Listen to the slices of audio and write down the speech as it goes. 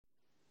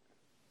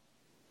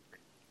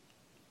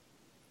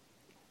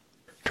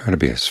Try to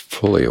be as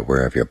fully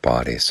aware of your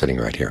body sitting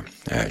right here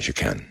as you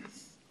can,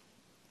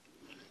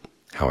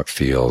 how it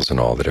feels in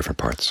all the different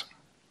parts.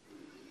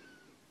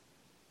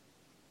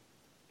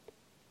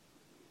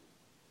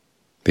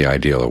 The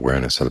ideal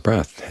awareness of the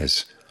breath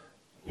has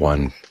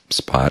one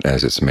spot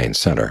as its main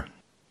center,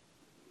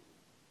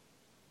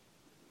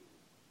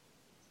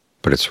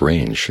 but its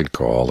range should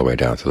go all the way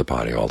down through the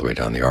body, all the way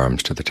down the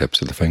arms to the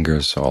tips of the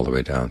fingers, all the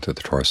way down to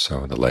the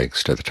torso, the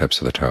legs to the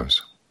tips of the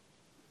toes.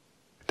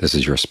 This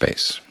is your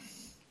space,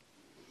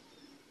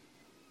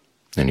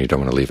 and you don't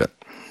want to leave it.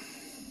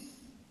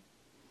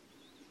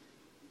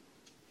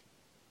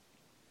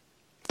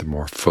 The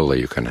more fully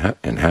you can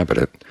inhabit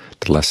it,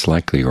 the less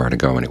likely you are to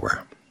go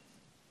anywhere.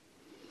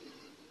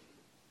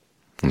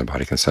 And the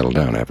body can settle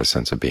down and have a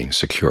sense of being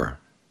secure.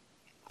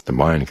 The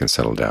mind can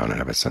settle down and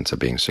have a sense of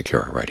being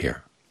secure right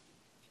here.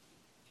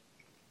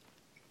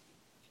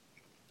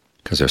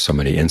 Because there's so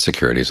many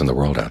insecurities in the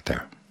world out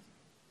there.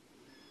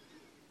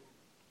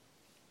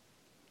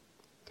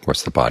 Of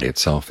course, the body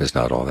itself is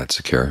not all that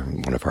secure.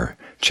 One of our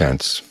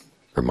chants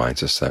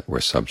reminds us that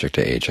we're subject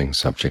to aging,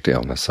 subject to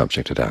illness,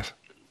 subject to death.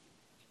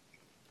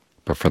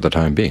 But for the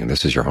time being,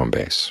 this is your home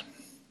base.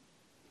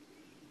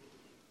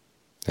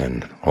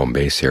 And home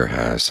base here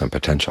has some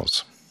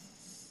potentials.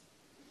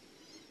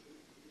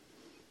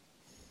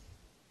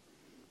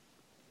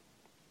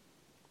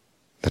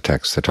 The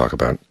texts that talk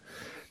about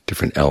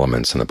different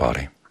elements in the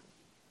body.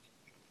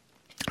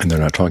 And they're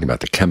not talking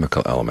about the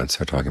chemical elements,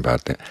 they're talking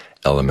about the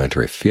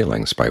elementary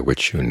feelings by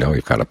which you know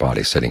you've got a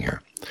body sitting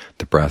here.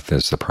 The breath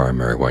is the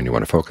primary one you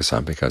want to focus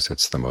on because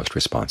it's the most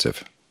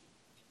responsive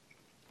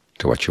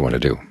to what you want to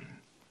do.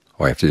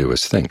 All you have to do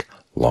is think.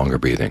 Longer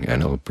breathing,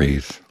 and it'll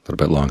breathe a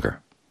little bit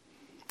longer.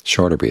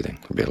 Shorter breathing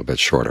will be a little bit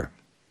shorter.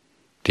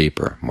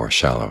 Deeper, more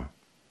shallow,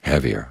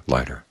 heavier,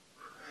 lighter.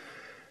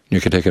 You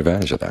can take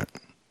advantage of that.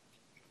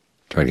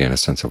 Try to gain a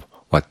sense of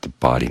what the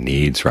body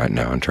needs right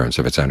now in terms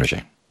of its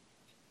energy.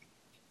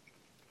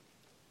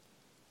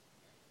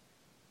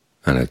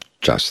 And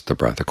adjust the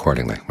breath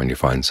accordingly. When you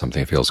find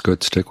something that feels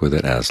good, stick with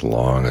it as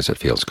long as it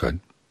feels good.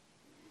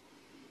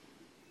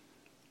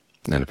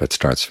 And if it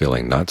starts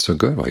feeling not so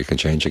good, well, you can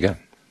change again.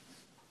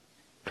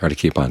 Try to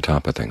keep on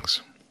top of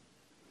things.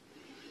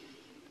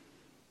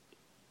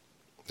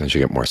 As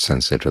you get more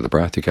sensitive to the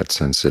breath, you get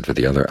sensitive to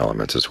the other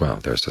elements as well.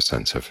 There's a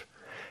sense of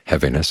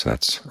heaviness,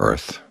 that's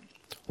earth.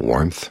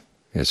 Warmth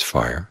is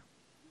fire.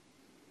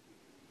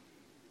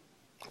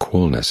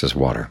 Coolness is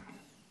water.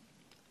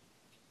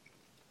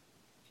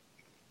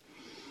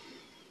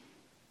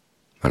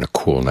 On a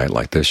cool night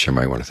like this, you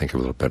might want to think of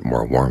a little bit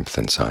more warmth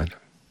inside.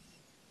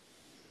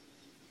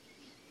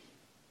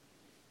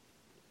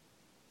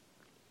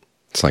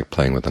 It's like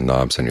playing with the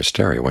knobs on your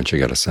stereo. Once you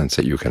get a sense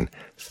that you can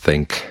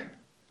think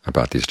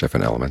about these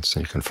different elements,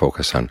 and you can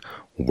focus on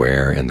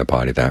where in the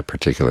body that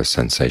particular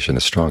sensation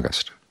is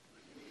strongest.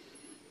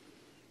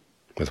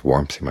 With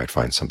warmth, you might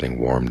find something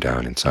warm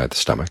down inside the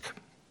stomach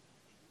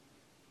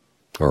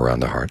or around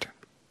the heart.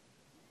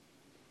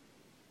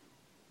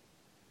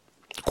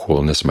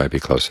 Coolness might be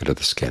closer to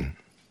the skin.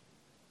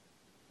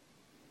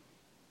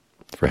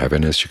 For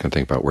heaviness, you can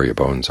think about where your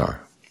bones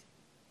are.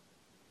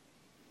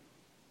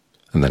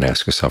 And then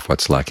ask yourself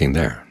what's lacking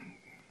there.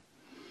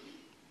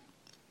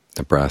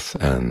 The breath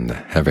and the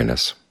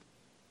heaviness,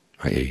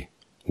 i.e.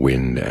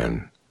 wind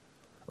and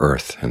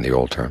earth in the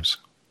old terms,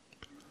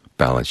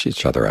 balance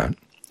each other out.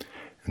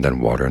 And then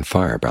water and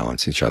fire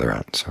balance each other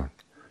out. So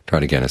try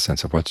to gain a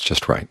sense of what's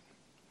just right.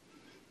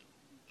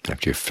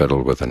 After you've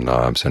fiddled with the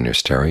knobs on your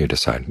stereo, you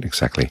decide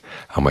exactly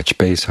how much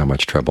bass, how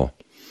much treble,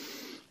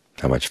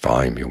 how much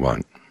volume you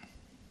want.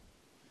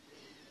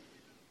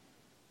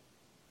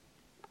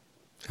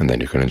 And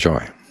then you can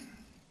enjoy.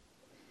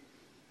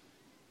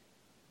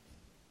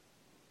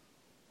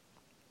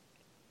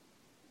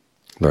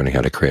 Learning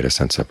how to create a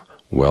sense of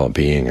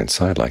well-being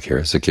inside like here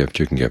is a gift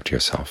you can give to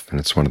yourself, and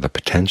it's one of the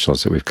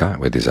potentials that we've got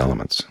with these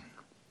elements.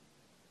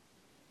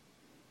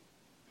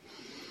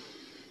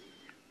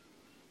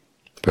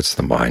 Puts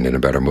the mind in a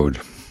better mood.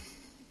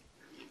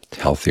 It's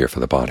healthier for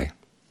the body.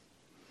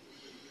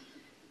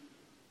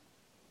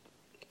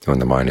 When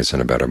the mind is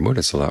in a better mood,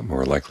 it's a lot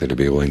more likely to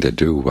be willing to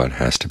do what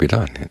has to be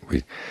done.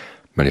 We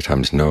many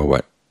times know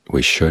what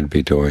we should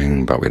be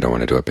doing, but we don't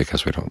want to do it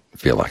because we don't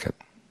feel like it.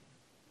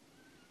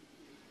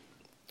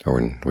 Or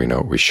we know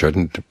what we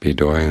shouldn't be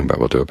doing, but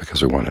we'll do it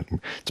because we want it.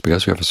 It's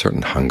because we have a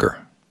certain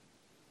hunger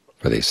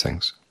for these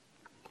things.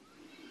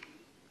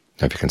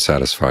 Now, if you can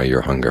satisfy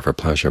your hunger for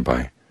pleasure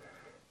by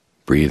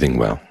breathing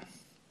well,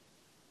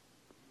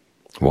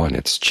 one,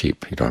 it's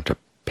cheap. You don't have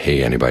to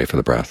pay anybody for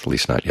the breath, at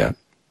least not yet.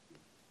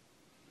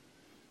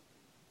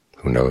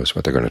 Who knows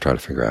what they're going to try to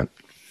figure out,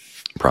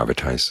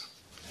 privatize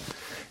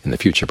in the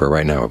future, but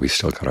right now we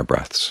still got our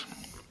breaths.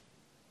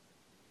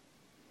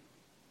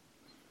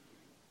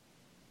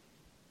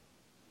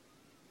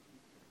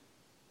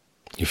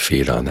 You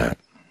feed on that.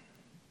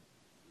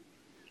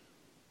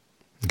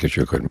 It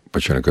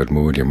puts you in a good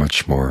mood. You're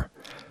much more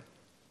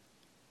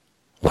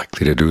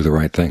likely to do the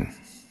right thing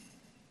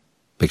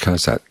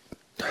because that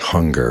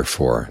hunger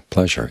for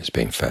pleasure is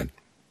being fed.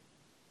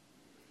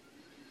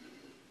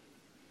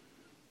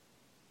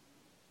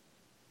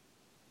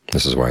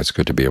 This is why it's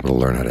good to be able to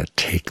learn how to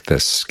take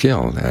this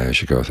skill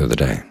as you go through the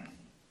day,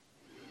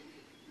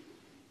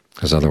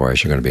 because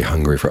otherwise you're going to be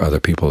hungry for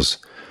other people's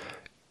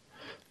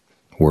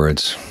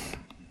words,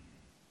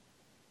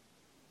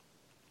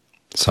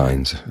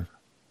 signs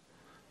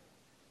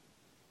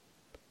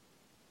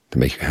to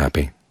make you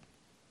happy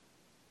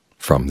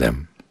from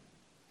them.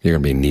 You're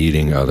going to be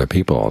needing other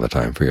people all the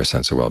time for your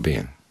sense of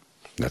well-being.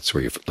 That's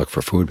where you look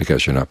for food,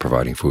 because you're not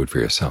providing food for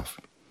yourself.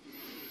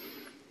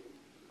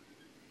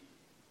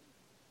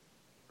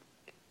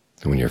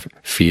 And when you're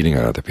feeding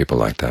on other people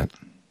like that,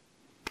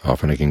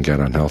 often it can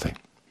get unhealthy.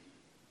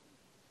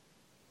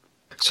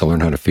 So learn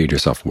how to feed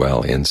yourself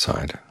well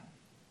inside.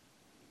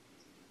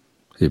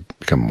 You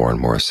become more and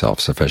more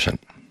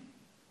self-sufficient.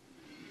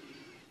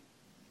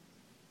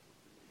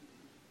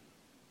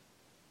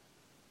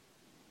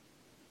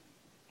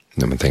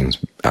 And when things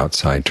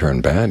outside turn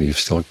bad, you've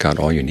still got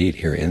all you need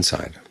here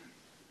inside.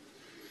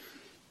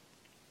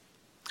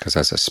 Because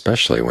that's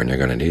especially when you're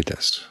going to need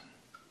this.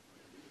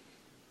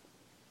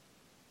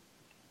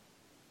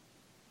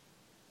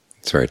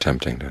 It's very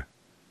tempting to,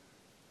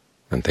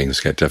 when things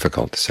get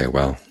difficult, to say,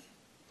 well,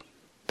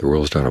 the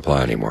rules don't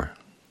apply anymore.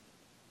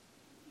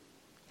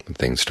 When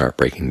things start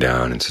breaking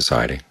down in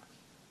society,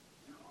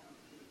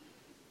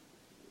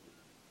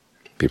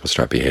 people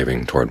start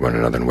behaving toward one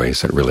another in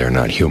ways that really are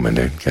not human.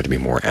 They get to be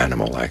more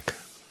animal-like.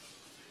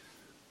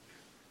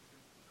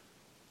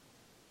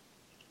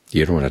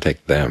 You don't want to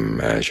take them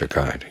as your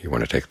guide. You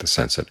want to take the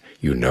sense that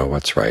you know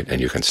what's right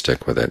and you can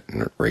stick with it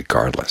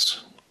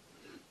regardless.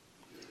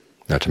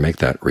 Now, to make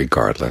that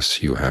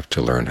regardless, you have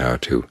to learn how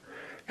to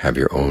have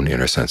your own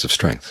inner sense of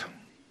strength.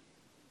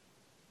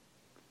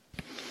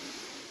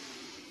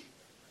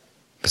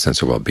 The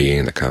sense of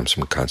well-being that comes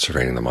from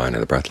concentrating the mind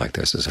and the breath like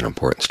this is an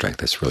important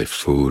strength. It's really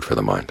food for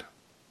the mind.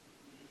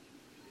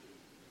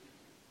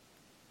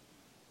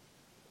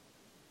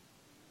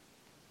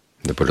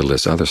 The Buddha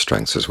lists other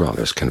strengths as well.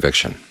 There's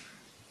conviction,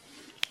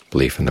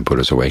 belief in the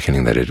Buddha's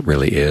awakening that it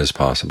really is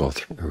possible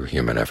through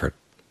human effort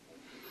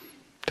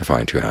to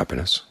find true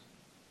happiness,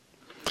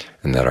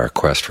 and that our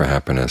quest for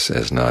happiness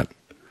is not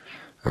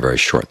a very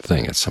short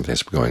thing. It's something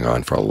that's been going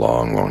on for a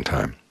long, long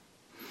time.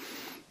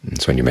 And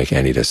so when you make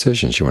any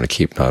decisions, you want to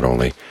keep not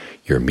only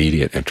your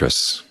immediate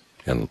interests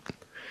in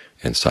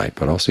sight,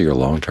 but also your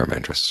long-term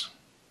interests.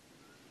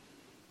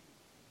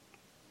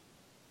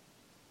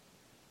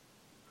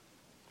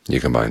 You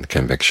combine the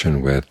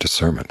conviction with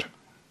discernment,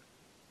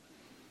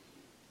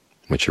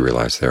 which you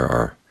realize there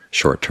are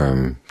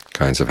short-term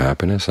kinds of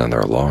happiness and there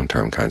are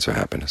long-term kinds of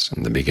happiness.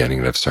 And the beginning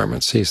of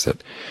discernment sees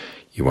that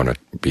you want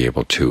to be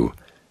able to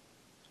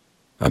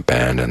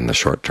abandon the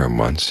short-term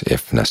ones,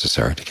 if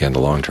necessary, to gain the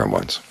long-term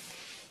ones.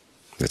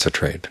 It's a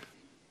trade.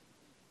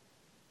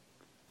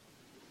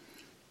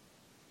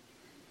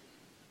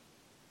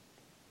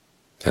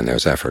 And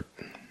there's effort.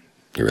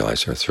 You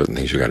realize there are certain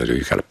things you've got to do.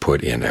 You've got to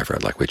put in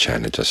effort, like we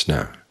chanted just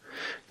now,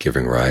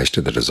 giving rise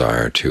to the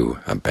desire to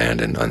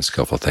abandon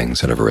unskillful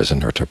things that have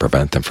arisen or to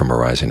prevent them from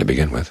arising to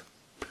begin with.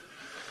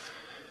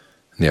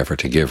 And the effort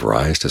to give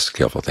rise to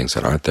skillful things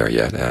that aren't there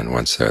yet, and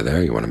once they're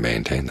there, you want to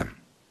maintain them.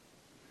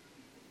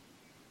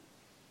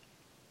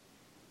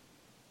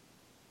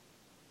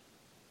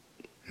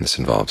 This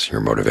involves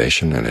your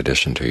motivation in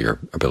addition to your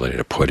ability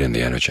to put in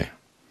the energy.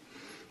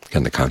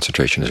 Again, the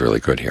concentration is really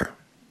good here.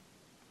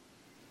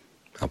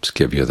 Helps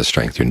give you the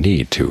strength you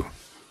need to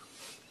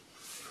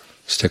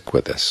stick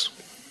with this.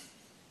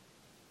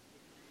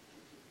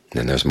 And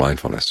then there's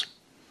mindfulness.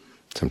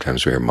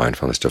 Sometimes we hear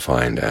mindfulness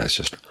defined as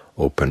just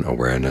open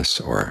awareness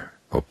or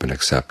open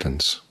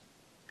acceptance,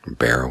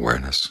 bare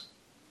awareness,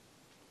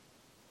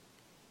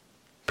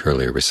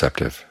 purely a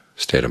receptive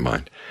state of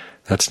mind.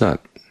 That's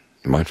not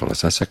mindfulness,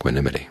 that's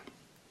equanimity.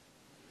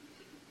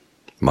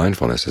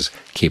 Mindfulness is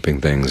keeping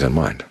things in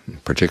mind,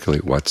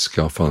 particularly what's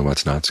skillful and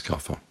what's not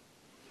skillful.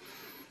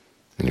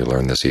 And you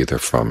learn this either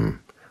from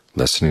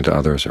listening to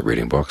others or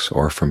reading books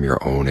or from your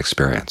own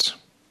experience.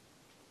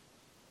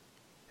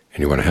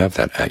 And you want to have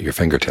that at your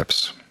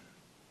fingertips,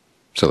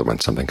 so that when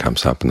something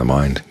comes up in the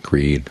mind,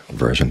 greed,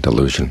 aversion,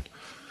 delusion,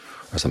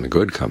 or something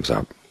good comes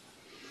up,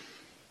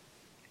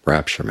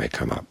 rapture may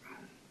come up.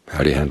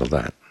 How do you handle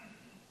that?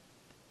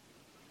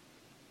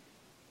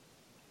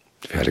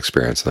 If you had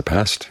experience in the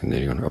past, and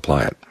then you want to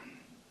apply it.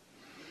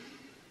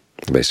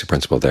 The basic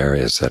principle there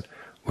is that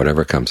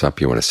whatever comes up,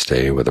 you want to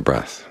stay with the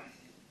breath.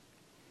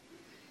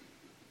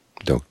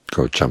 Don't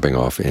go jumping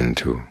off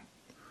into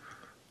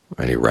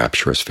any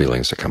rapturous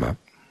feelings that come up.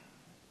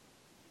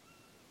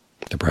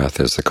 The breath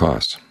is the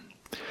cause.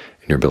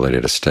 And your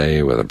ability to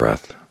stay with the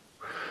breath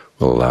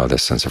will allow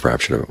this sense of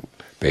rapture to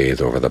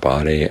bathe over the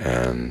body,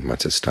 and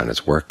once it's done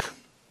its work,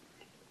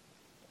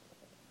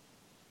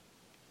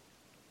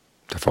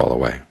 to fall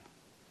away.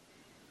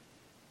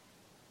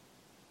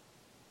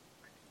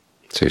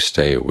 So you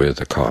stay with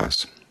the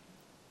cause,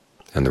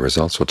 and the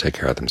results will take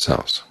care of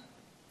themselves.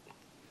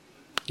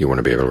 You want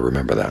to be able to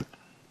remember that.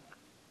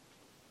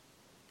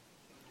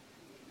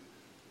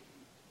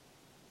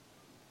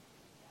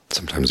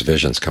 Sometimes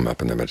visions come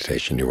up in the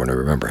meditation. You want to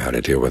remember how to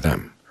deal with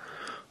them.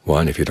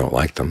 One, if you don't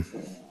like them,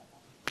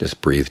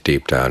 just breathe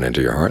deep down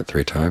into your heart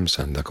 3 times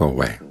and they'll go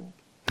away.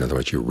 In other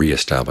words, you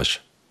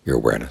reestablish your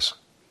awareness,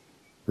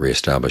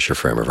 reestablish your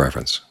frame of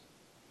reference.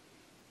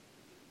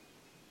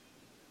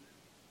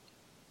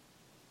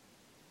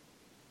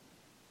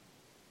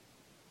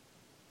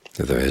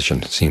 If the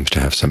vision seems to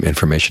have some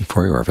information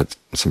for you, or if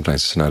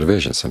sometimes it's not a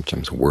vision,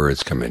 sometimes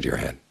words come into your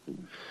head.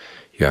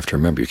 You have to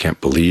remember you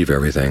can't believe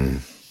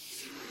everything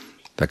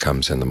that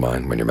comes in the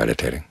mind when you're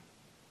meditating.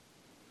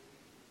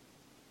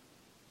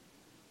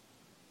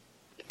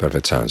 But if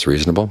it sounds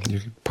reasonable, you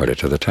can put it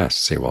to the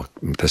test. See, well,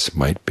 this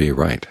might be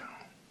right.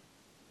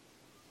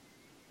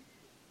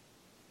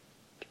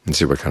 And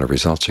see what kind of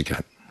results you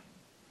get.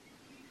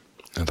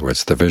 In other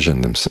words, the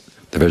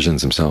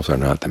visions themselves are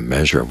not the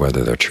measure of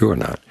whether they're true or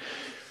not.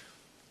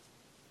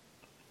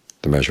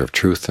 The measure of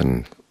truth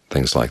and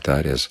things like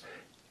that is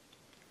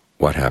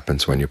what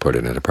happens when you put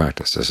it into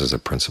practice. This is a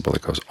principle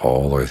that goes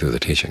all the way through the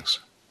teachings.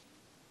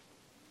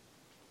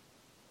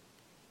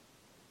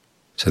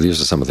 So these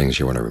are some of the things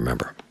you want to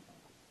remember.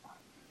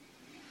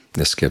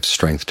 This gives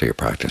strength to your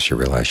practice. You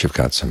realize you've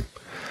got some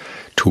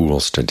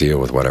tools to deal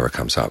with whatever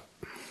comes up.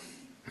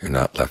 You're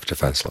not left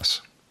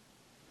defenseless.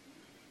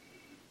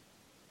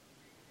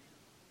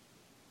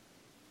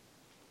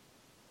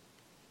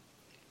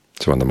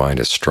 So when the mind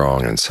is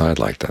strong inside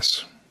like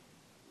this,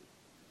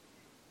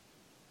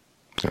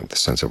 the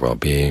sense of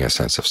well-being, a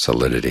sense of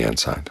solidity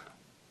inside,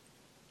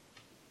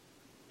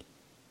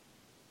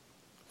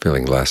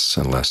 feeling less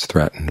and less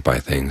threatened by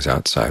things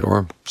outside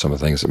or some of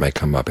the things that may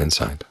come up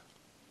inside,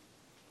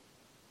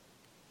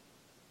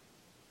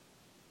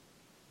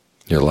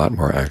 you're a lot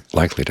more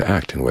likely to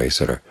act in ways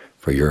that are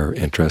for your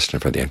interest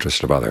and for the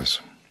interest of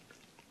others.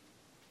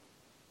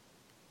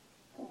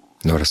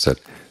 Notice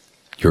that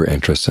your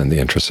interests and the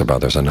interests of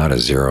others are not a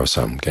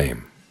zero-sum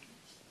game.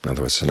 In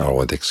other words, it's not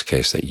always the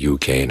case that you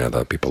gain and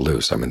other people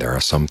lose. I mean, there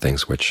are some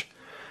things which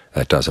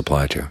that does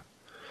apply to.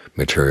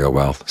 Material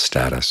wealth,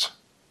 status,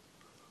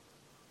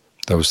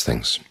 those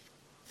things.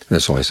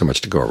 There's only so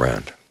much to go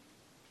around.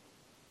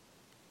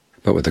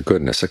 But with the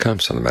goodness that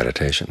comes from the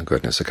meditation, the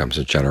goodness that comes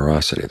of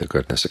generosity, the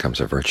goodness that comes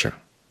of virtue,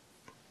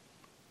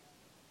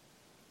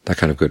 that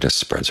kind of goodness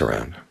spreads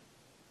around.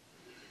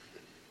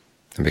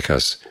 And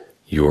because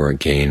your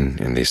gain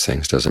in these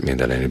things doesn't mean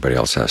that anybody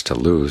else has to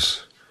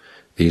lose,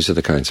 these are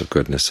the kinds of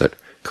goodness that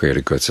create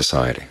a good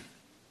society,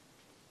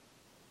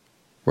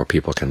 where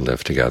people can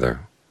live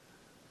together,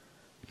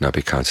 not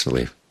be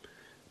constantly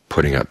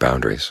putting up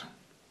boundaries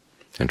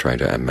and trying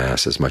to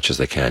amass as much as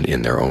they can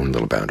in their own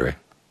little boundary.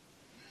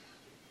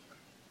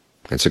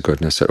 It's a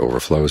goodness that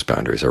overflows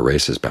boundaries,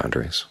 erases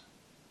boundaries.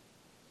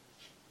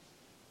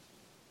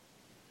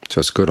 So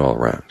it's good all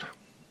around.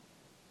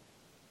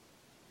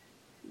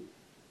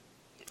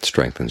 It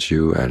strengthens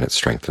you, and it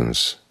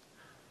strengthens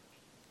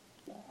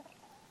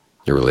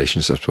your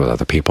relationships with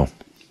other people.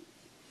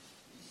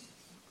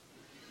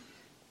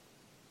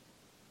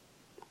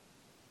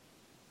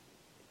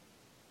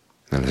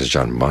 And as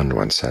John Munn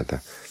once said,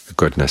 the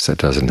goodness that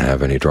doesn't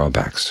have any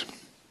drawbacks.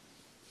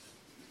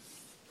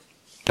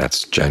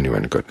 That's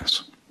genuine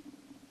goodness.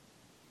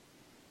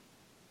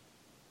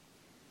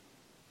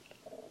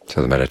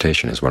 So the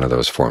meditation is one of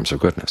those forms of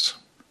goodness.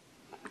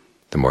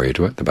 The more you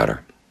do it, the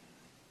better.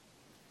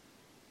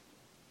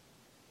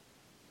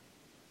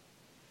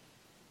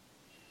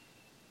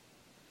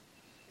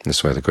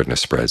 This way the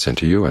goodness spreads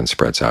into you and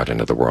spreads out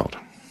into the world.